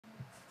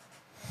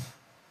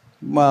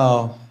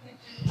Well,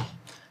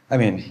 I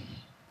mean,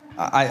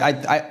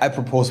 I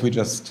propose we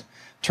just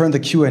turn the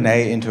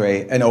Q&A into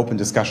an open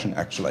discussion,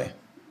 actually.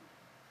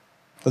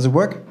 Does it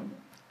work?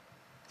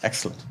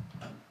 Excellent.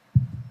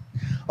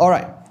 All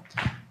right.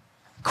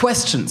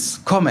 Questions,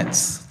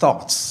 comments,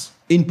 thoughts,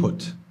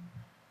 input.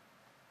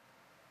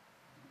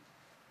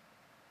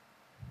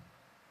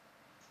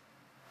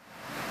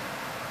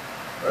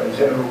 In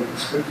general,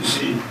 it's good to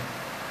see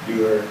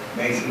you're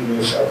making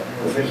yourself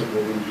more visible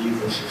in the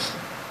ecosystem.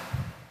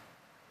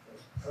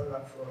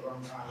 Kolab for a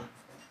long time.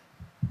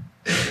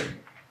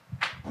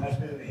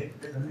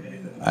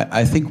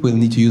 I think we'll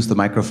need to use the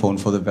microphone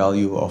for the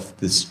value of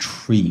the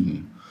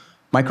stream.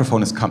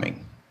 Microphone is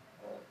coming.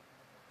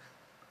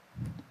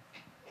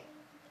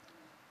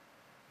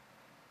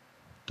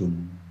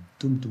 Dum,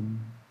 dum, dum,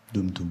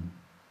 dum, dum.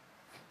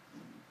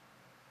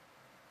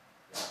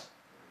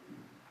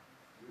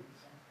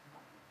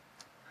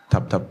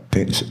 Tap, tap.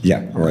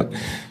 Yeah, all right.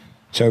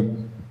 So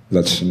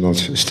let's not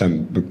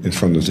stand in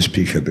front of the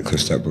speaker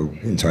because that will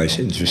entice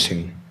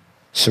interesting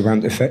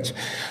surround effects.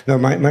 No,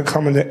 my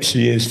comment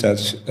actually is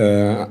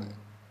that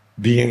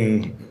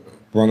being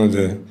one of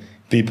the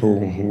people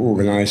who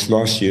organized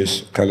last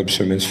year's Kolab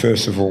Summits,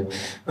 first of all,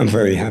 I'm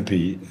very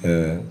happy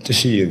to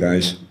see you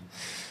guys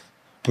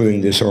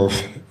pulling this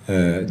off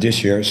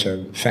this year,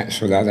 so thanks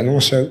for that. And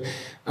also,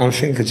 I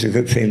think it's a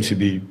good thing to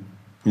be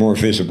more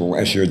visible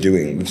as you're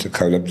doing with the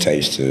Kolab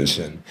Tasters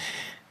and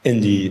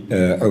in the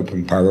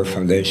Open Power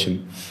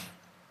Foundation.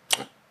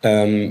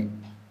 And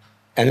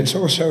it's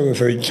also a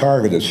very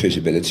targeted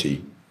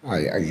visibility,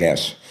 I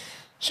guess.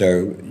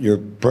 So you're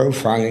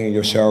profiling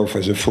yourself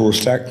as a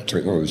full-stack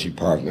technology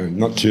partner,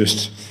 not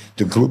just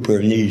the group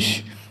or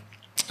niche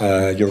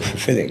you're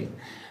fulfilling.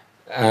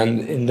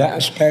 And in that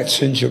aspect,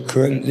 since you're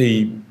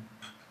currently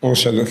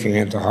also looking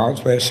at the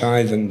hardware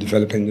side and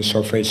developing the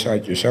software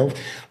side yourself,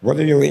 what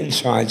are your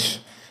insights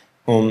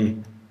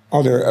on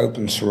other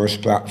open source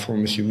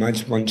platforms you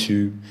might want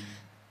to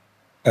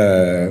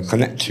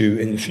connect to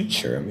in the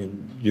future? I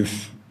mean,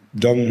 you've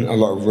done a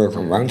lot of work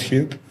on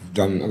Roundcube,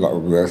 done a lot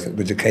of work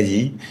with the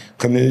KDE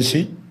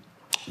community.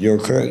 You're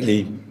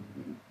currently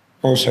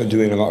also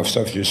doing a lot of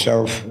stuff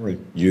yourself, or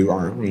you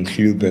are on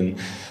Cube and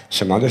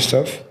some other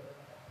stuff.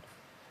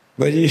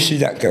 Where do you see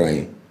that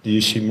going? Do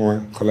you see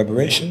more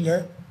collaboration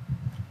there?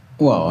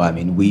 Well, I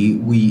mean,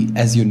 we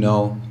as you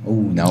know,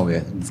 now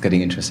it's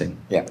getting interesting.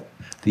 Yeah.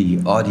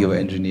 The audio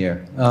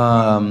engineer.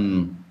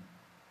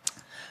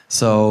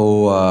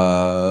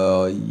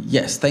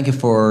 Yes, thank you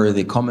for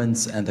the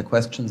comments and the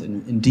questions.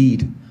 And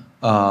indeed,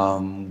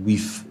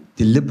 we've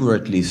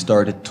deliberately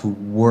started to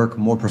work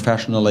more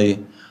professionally,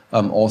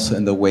 also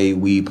in the way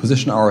we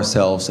position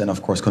ourselves and,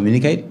 of course,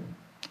 communicate.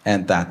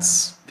 And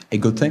that's a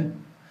good thing.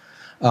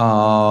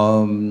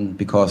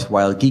 Because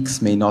while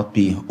geeks may not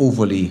be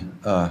overly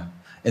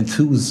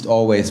enthused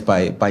always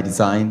by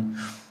design,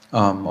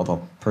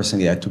 although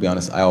personally, to be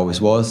honest, I always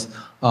was.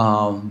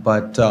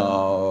 But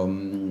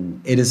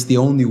it is the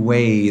only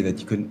way that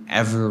you can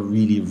ever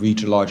really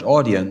reach a large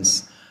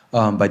audience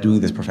by doing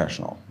this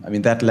professional. I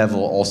mean, that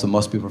level also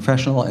must be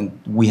professional, and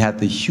we had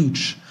the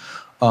huge,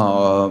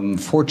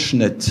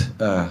 fortunate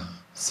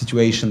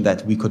situation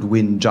that we could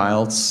win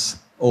Giles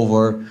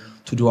over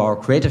to do our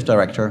creative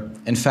director.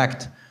 In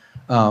fact,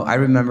 I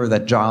remember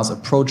that Giles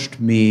approached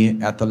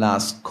me at the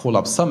last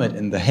Kolab Summit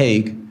in The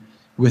Hague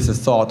with the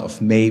thought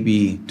of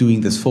maybe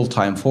doing this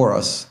full-time for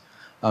us.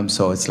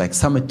 So it's like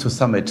summit to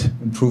summit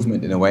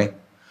improvement in a way.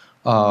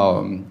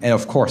 And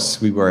of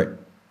course, we were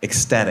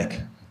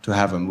ecstatic to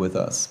have him with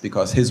us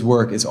because his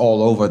work is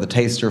all over the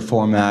taster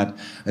format.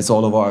 It's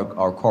all over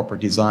our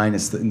corporate design.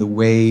 It's in the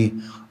way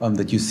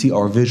that you see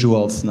our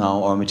visuals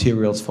now, our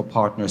materials for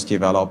partners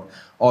develop.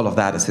 All of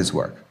that is his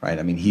work, right?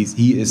 I mean, he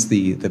is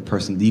the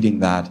person leading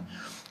that.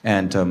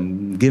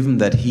 And given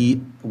that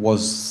he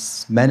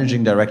was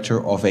managing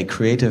director of a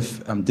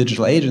creative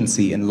digital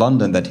agency in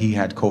London that he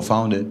had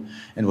co-founded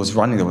and was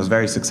running, that was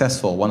very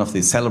successful, one of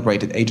the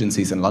celebrated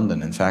agencies in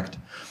London, in fact,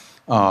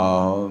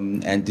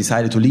 and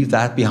decided to leave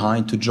that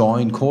behind to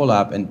join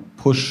Kolab and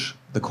push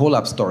the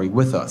Kolab story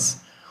with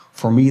us.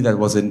 For me, that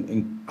was an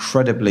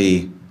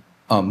incredibly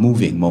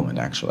moving moment,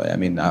 actually. I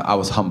mean, I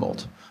was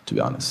humbled, to be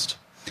honest.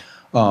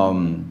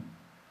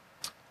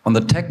 On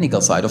the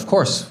technical side, of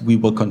course, we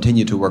will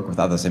continue to work with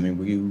others. I mean,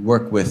 we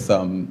work with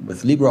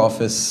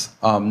LibreOffice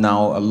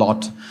now a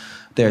lot.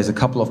 There's a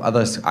couple of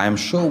others I am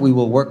sure we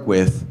will work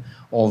with,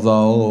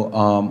 although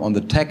on the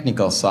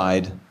technical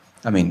side,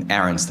 I mean,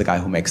 Aaron's the guy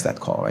who makes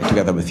that call, right,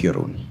 together with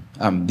Jeroen.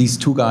 These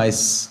two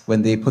guys,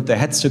 when they put their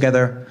heads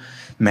together,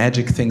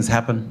 magic things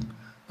happen.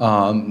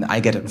 I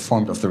get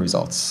informed of the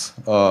results.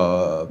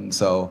 But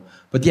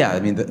yeah, I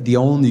mean, the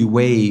only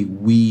way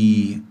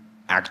we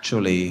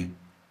actually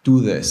do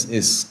this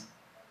is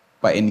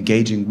by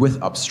engaging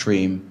with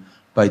upstream,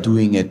 by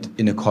doing it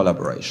in a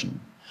collaboration.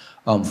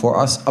 For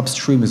us,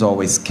 upstream is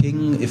always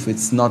king. If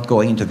it's not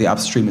going into the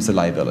upstream, it's a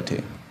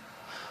liability.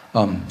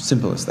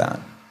 Simple as that.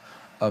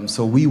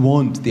 So we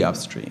want the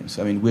upstreams.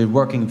 I mean, we're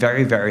working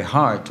very, very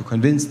hard to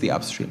convince the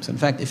upstreams. In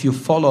fact, if you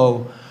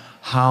follow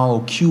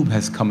how Cube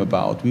has come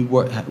about. We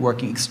were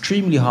working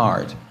extremely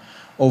hard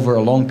over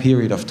a long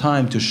period of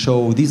time to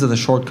show these are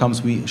the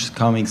shortcomings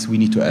we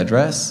need to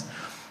address,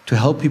 to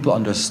help people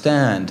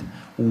understand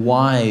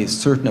why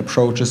certain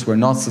approaches were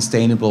not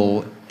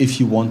sustainable if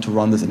you want to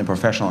run this in a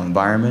professional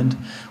environment,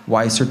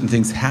 why certain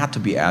things had to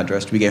be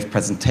addressed. We gave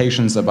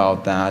presentations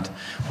about that.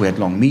 We had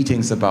long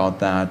meetings about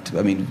that.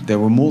 I mean, there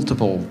were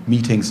multiple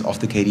meetings of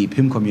the KDE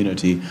PIM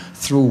community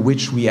through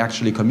which we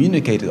actually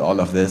communicated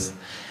all of this.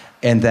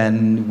 And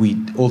then we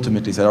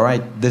ultimately said, all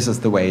right, this is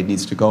the way it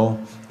needs to go,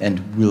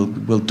 and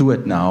we'll do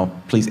it now.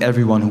 Please,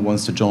 everyone who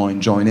wants to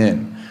join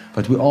in.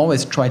 But we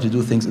always try to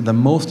do things in the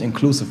most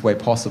inclusive way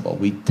possible.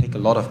 We take a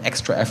lot of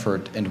extra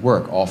effort and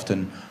work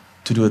often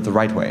to do it the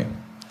right way.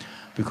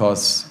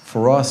 Because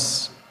for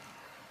us,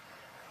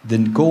 the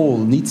goal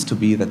needs to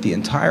be that the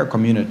entire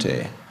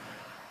community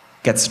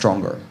gets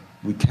stronger.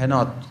 We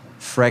cannot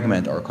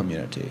fragment our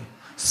community.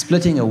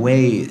 Splitting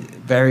away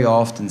very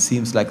often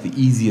seems like the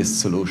easiest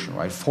solution,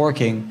 right?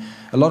 Forking,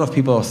 a lot of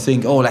people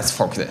think, oh, let's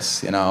fork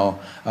this, you know.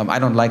 I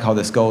don't like how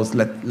this goes,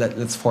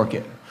 let's fork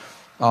it.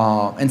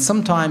 And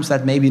sometimes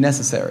that may be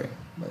necessary.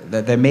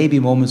 There may be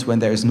moments when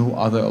there is no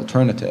other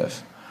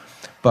alternative.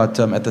 But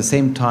at the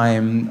same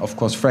time, of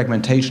course,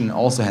 fragmentation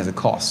also has a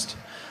cost.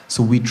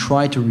 So we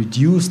try to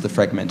reduce the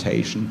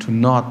fragmentation to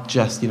not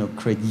just,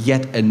 create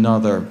yet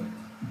another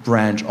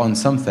branch on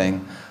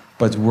something,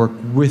 but work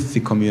with the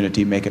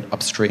community, make it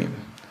upstream.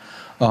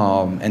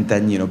 And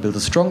then, build a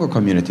stronger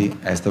community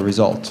as the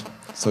result.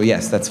 So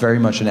yes, that's very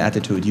much an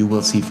attitude you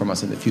will see from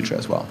us in the future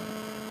as well.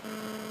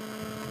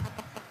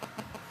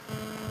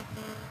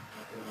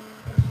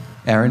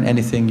 Aaron,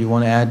 anything you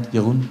want to add?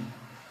 Jeroen?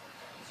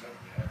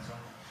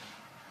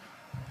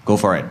 Go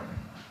for it.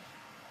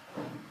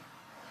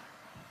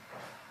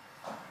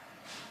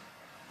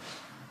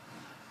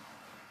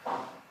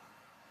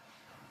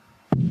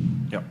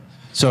 Yeah.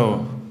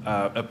 So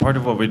a part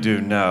of what we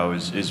do now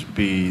is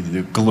be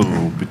the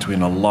glue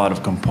between a lot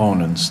of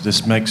components.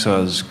 This makes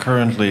us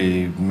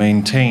currently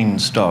maintain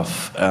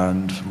stuff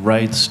and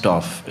write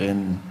stuff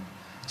in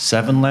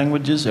 7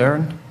 languages,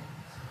 Aaron?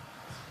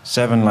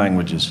 7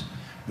 languages.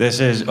 This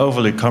is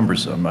overly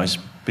cumbersome. I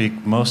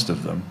speak most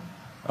of them.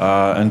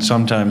 And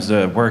sometimes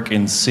the work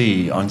in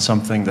C on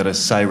something that is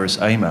Cyrus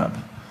AMAP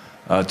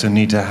to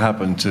need to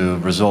happen to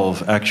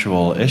resolve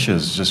actual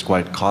issues is just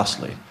quite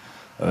costly.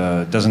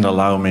 It doesn't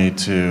allow me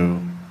to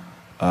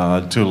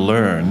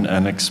learn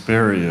and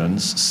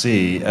experience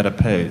C at a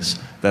pace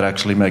that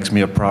actually makes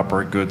me a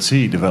proper good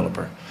C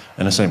developer.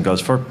 And the same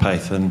goes for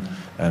Python,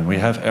 and we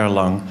have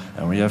Erlang,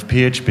 and we have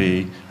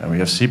PHP, and we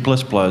have C++,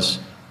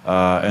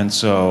 and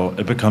so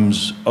it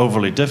becomes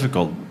overly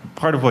difficult.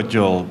 Part of what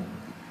you'll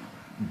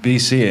be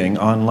seeing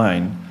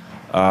online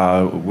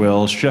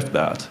will shift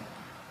that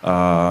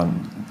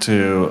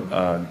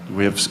to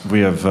we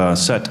have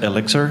set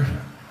Elixir,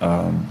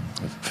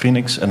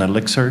 Phoenix and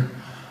Elixir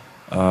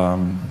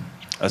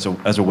as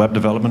a web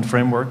development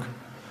framework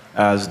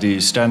as the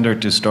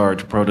standard to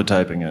start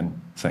prototyping in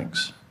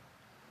things.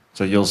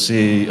 So you'll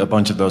see a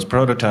bunch of those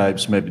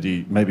prototypes,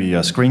 maybe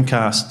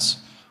screencasts,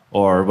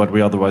 or what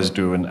we otherwise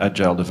do in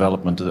agile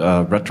development,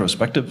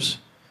 retrospectives.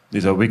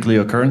 These are weekly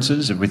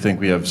occurrences. If we think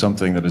we have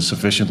something that is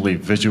sufficiently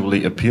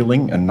visually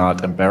appealing and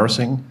not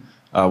embarrassing,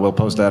 we'll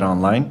post that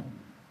online.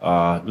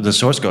 The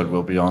source code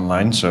will be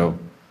online, so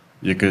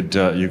you could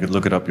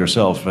look it up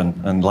yourself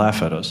and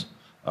laugh at us.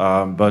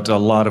 But a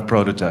lot of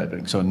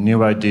prototyping, so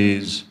new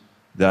ideas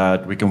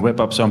that we can whip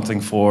up something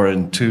for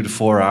in 2 to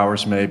 4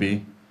 hours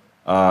maybe,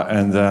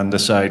 and then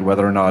decide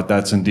whether or not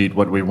that's indeed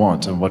what we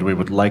want and what we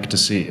would like to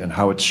see and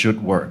how it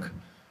should work.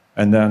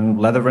 And then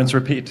let it rinse,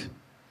 repeat.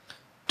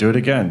 Do it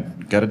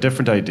again, get a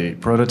different idea,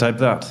 prototype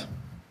that.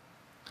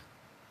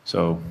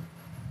 So.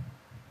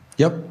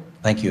 Yep,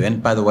 thank you.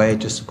 And by the way,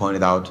 just to point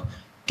it out,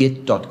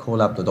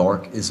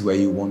 git.kolab.org is where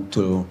you want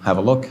to have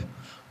a look.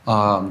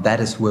 That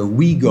is where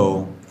we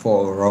go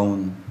for our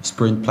own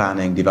sprint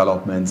planning,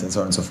 developments, and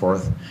so on and so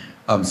forth.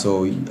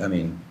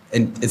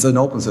 And it's an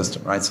open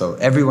system, right? So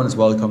everyone is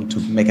welcome to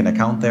make an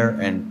account there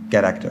and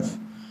get active.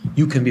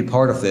 You can be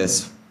part of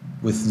this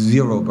with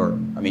zero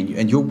burden.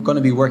 And you're going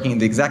to be working in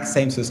the exact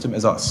same system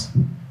as us.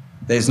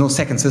 There's no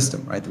second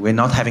system, right? We're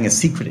not having a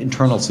secret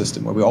internal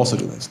system where we also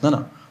do this.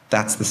 No,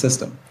 that's the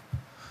system.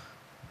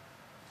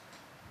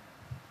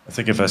 I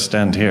think if I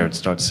stand here, it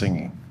starts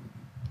singing.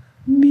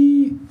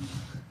 Me.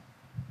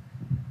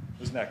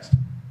 Who's next?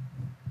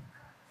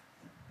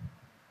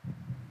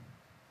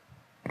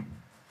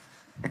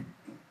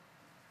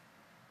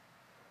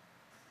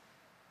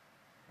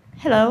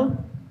 Hello.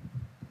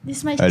 This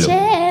is my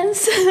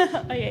chance.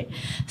 Okay.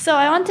 So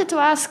I wanted to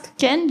ask,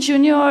 can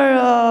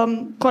Junior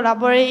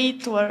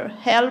collaborate or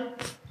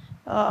help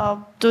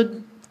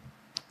to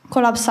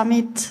Kolab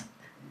Summit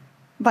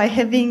by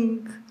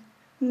having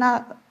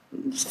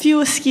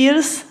few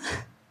skills?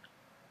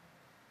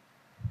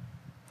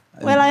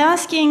 Well, I'm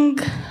asking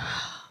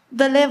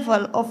the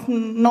level of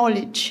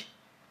knowledge.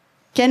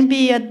 Can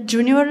be at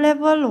junior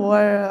level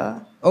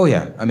or... Oh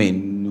yeah,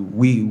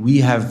 we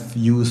have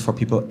use for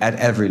people at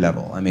every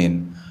level.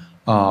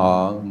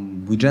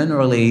 We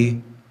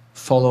generally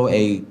follow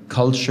a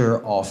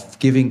culture of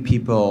giving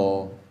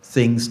people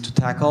things to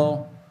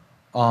tackle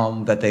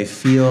that they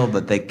feel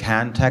that they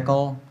can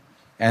tackle.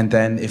 And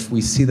then if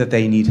we see that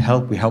they need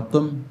help, we help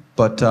them.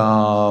 But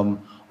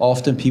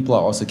often people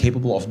are also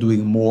capable of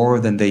doing more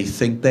than they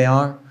think they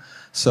are.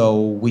 So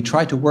we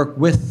try to work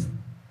with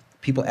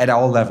people at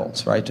all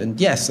levels, right? And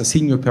yes, a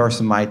senior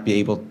person might be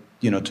able,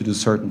 to do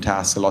certain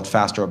tasks a lot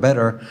faster or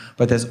better,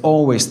 but there's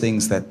always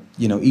things that,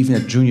 even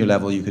at junior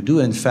level you could do.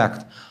 In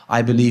fact,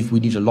 I believe we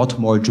need a lot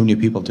more junior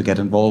people to get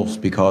involved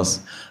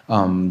because,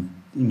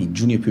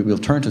 junior people will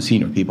turn to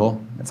senior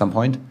people at some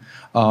point.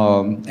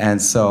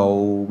 And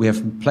so we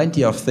have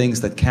plenty of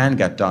things that can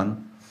get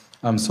done.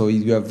 So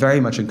you are very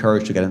much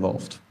encouraged to get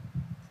involved.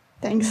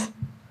 Thanks.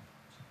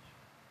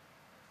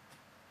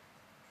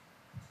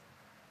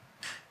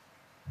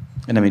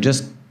 And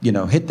just,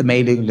 hit the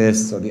mailing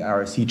list or the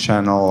IRC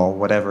channel or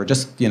whatever,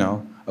 just,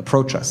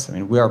 approach us.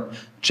 We are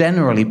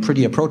generally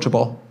pretty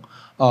approachable,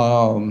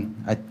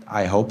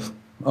 I hope.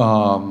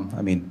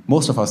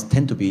 Most of us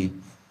tend to be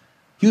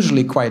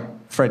usually quite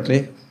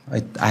friendly.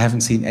 I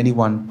haven't seen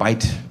anyone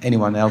bite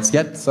anyone else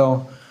yet,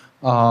 so...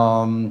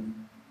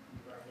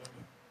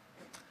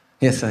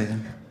 yes,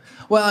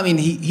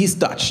 he's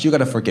Dutch, you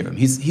gotta forgive him.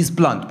 He's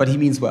blunt, but he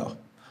means well.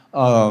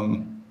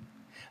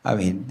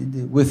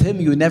 With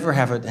him, you never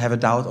have a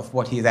doubt of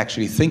what he is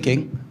actually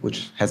thinking,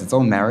 which has its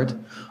own merit.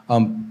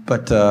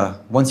 But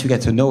once you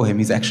get to know him,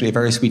 he's actually a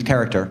very sweet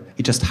character.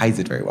 He just hides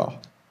it very well.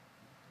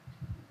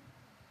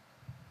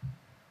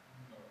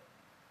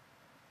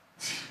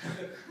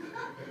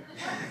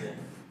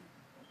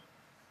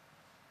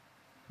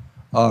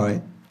 All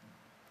right.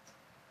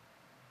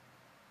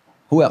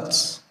 Who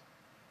else?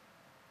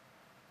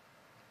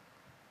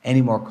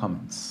 Any more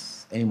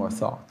comments? Any more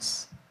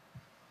thoughts?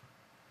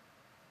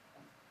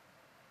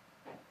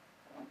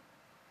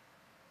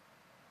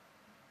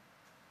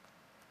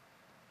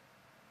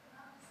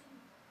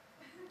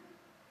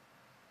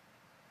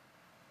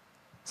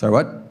 Sorry,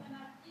 what?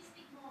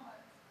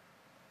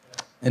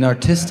 An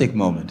artistic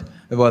moment.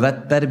 Well,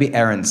 that'd be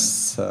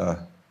Aaron's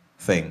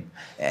thing.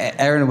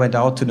 Aaron went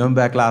out to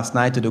Nuremberg last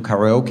night to do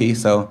karaoke,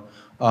 so...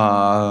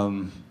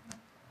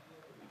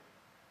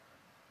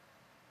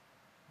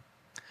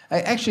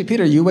 Actually,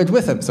 Peter, you went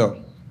with him,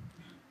 so...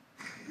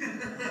 I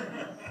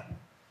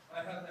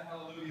had the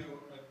hallelujah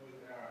with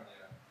Aaron,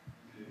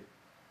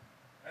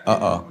 yeah.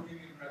 Uh-oh.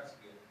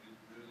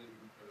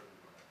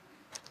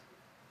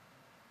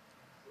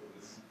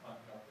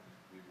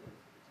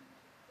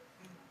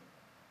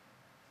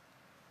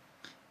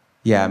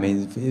 Yeah,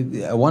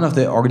 one of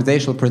the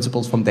organizational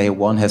principles from day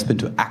one has been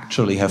to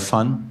actually have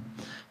fun,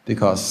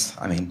 because,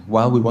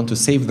 while we want to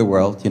save the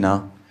world,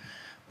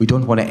 we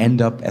don't want to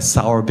end up as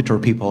sour, bitter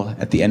people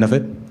at the end of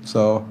it.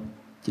 So,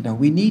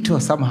 we need to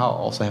somehow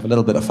also have a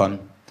little bit of fun.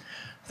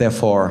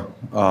 Therefore,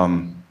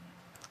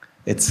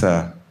 it's,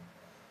 I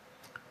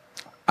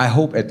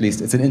hope at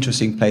least, it's an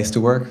interesting place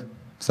to work.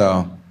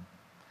 So.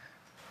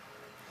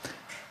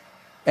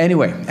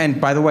 Anyway,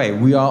 and by the way,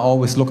 we are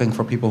always looking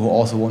for people who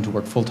also want to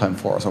work full-time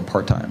for us or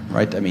part-time,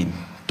 right?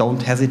 Don't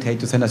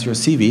hesitate to send us your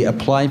CV.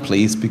 Apply,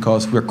 please,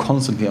 because we're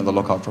constantly on the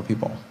lookout for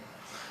people.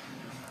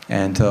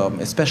 And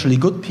especially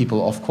good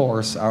people, of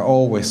course, are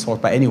always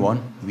sought by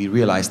anyone. We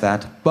realize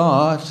that.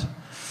 But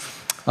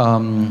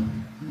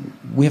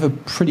we have a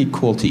pretty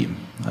cool team.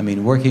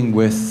 Working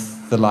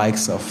with the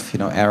likes of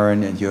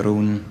Aaron and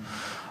Jeroen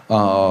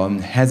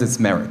has its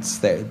merits.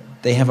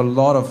 They have a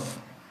lot of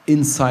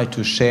insight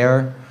to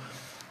share.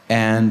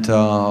 And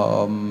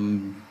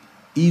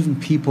even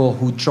people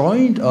who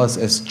joined us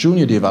as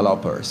junior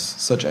developers,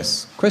 such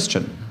as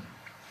Christian,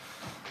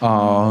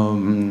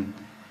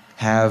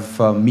 have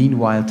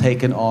meanwhile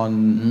taken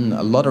on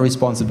a lot of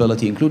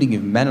responsibility, including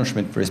even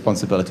management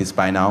responsibilities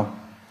by now.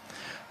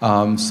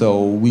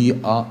 So we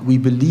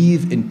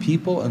believe in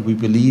people, and we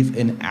believe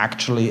in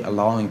actually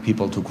allowing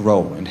people to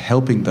grow and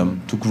helping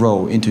them to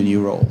grow into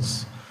new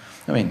roles.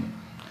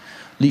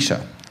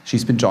 Lisha.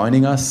 She's been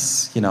joining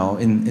us,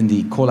 in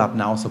the Kolab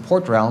Now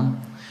support realm,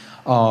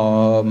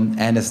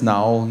 and is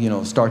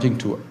now, starting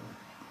to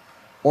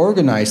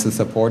organize the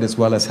support as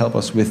well as help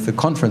us with the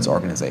conference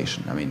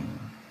organization.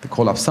 The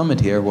Kolab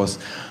Summit here was,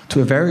 to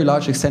a very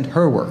large extent,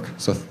 her work.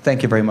 So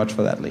thank you very much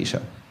for that,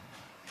 Lisha.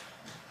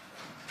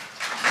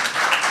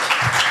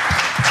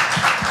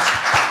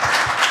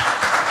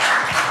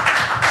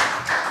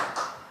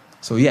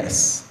 So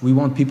yes, we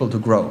want people to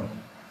grow.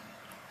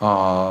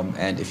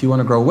 And if you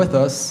want to grow with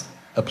us,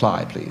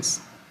 apply, please.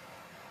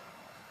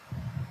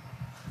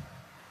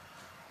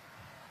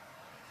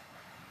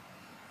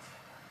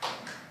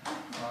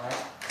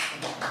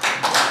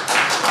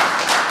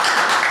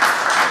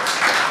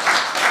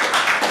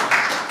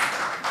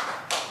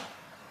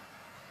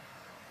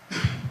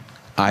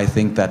 I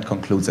think that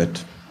concludes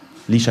it.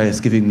 Lisha is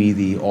giving me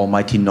the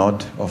almighty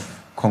nod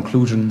of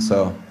conclusion,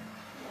 so...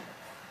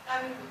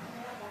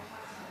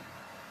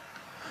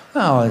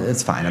 Oh,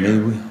 it's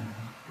fine.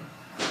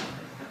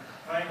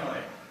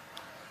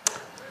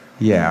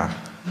 Yeah.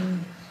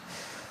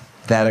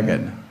 That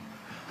again.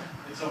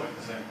 It's always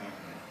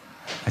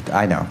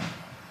I know.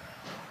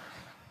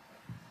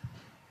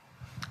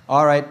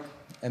 All right.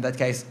 In that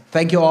case,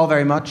 thank you all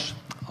very much.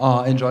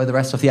 Enjoy the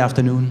rest of the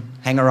afternoon.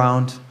 Hang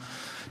around.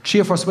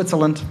 Cheer for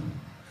Switzerland.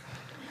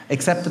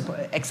 Except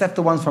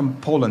the ones from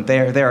Poland.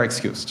 They are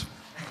excused.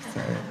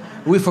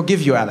 We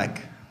forgive you,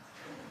 Alec.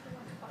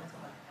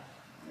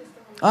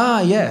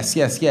 Ah, yes.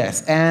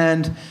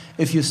 And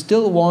if you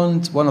still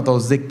want one of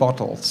those Zig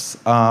bottles,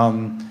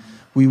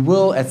 we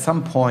will at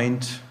some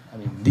point, I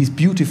mean, these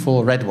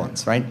beautiful red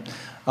ones, right?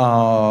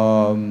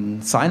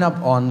 Sign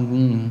up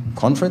on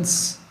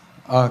conference,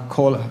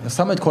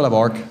 Summit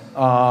Kolab.org,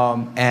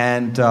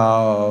 and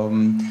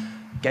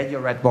get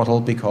your red bottle,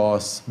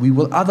 because we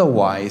will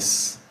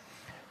otherwise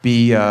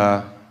be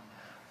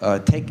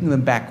taking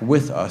them back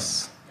with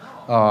us.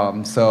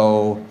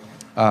 So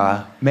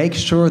make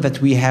sure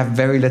that we have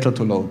very little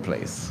to no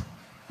place.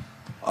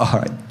 All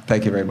right,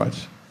 thank you very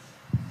much.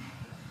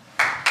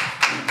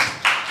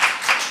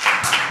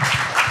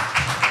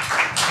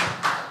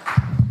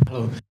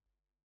 Hello.